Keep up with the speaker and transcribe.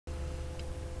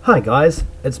Hi guys,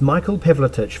 it's Michael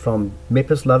Pavletich from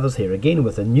Mepis Lovers here again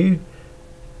with a new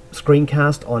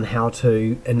screencast on how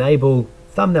to enable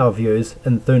thumbnail views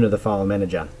in Thunar the file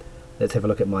manager. Let's have a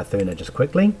look at my Thunar just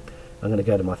quickly. I'm going to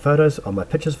go to my photos on my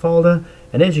pictures folder,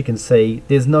 and as you can see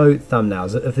there's no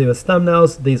thumbnails. If there was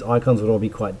thumbnails, these icons would all be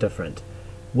quite different.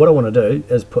 What I want to do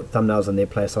is put thumbnails in their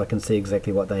place so I can see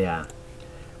exactly what they are.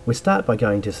 We start by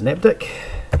going to Synaptic,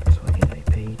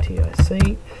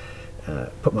 SYNAPTIC.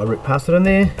 Put my root password in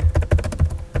there,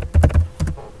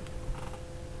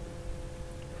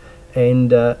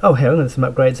 and oh, hang on, there's some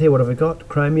upgrades here. What have we got?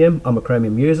 Chromium. I'm a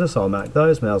Chromium user, so I'll mark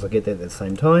those. May as well get that at the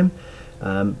same time.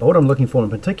 But what I'm looking for in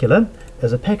particular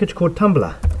is a package called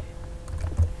Tumblr.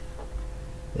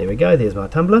 There we go, there's my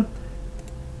Tumblr. I'm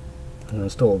going to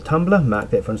install Tumblr, mark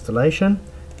that for installation.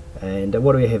 And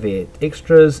what do we have here?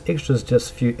 Extras. Extras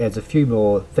just adds a few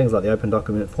more things like the open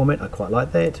document format. I quite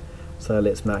like that. So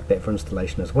let's mark that for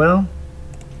installation as well.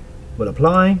 We'll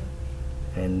apply,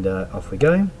 and off we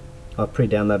go. I've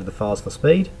pre-downloaded the files for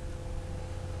speed,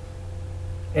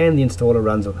 and the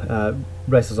installer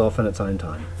races off in its own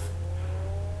time.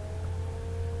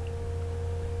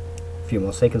 A few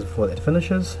more seconds before that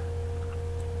finishes,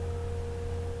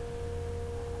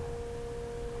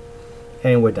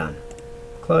 and we're done.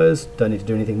 Close. Don't need to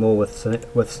do anything more with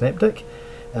Synaptic.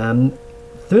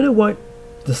 Thunar won't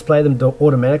display them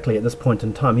automatically at this point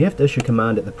in time. You have to issue a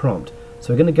command at the prompt.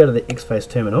 So we're going to go to the Xface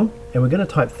terminal and we're going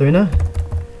to type Thunar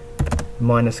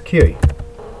 -Q.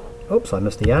 Oops, I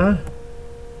missed the R.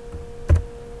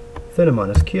 Thunar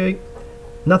 -Q.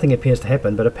 Nothing appears to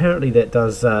happen, but apparently that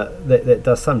does that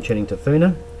does some tuning to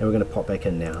Thunar, and we're going to pop back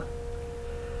in now.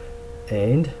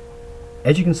 And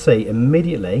as you can see,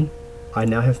 immediately I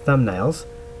now have thumbnails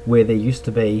where there used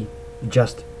to be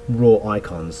just raw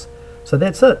icons. So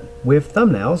that's it. We have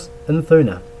thumbnails in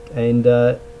Thunar, and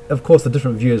of course the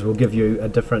different views will give you a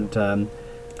different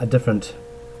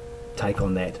take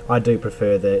on that. I do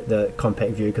prefer the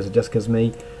compact view because it just gives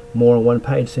me more on one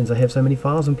page since I have so many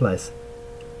files in place.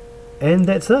 And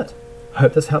that's it.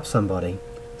 Hope this helps somebody.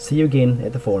 See you again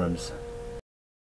at the forums.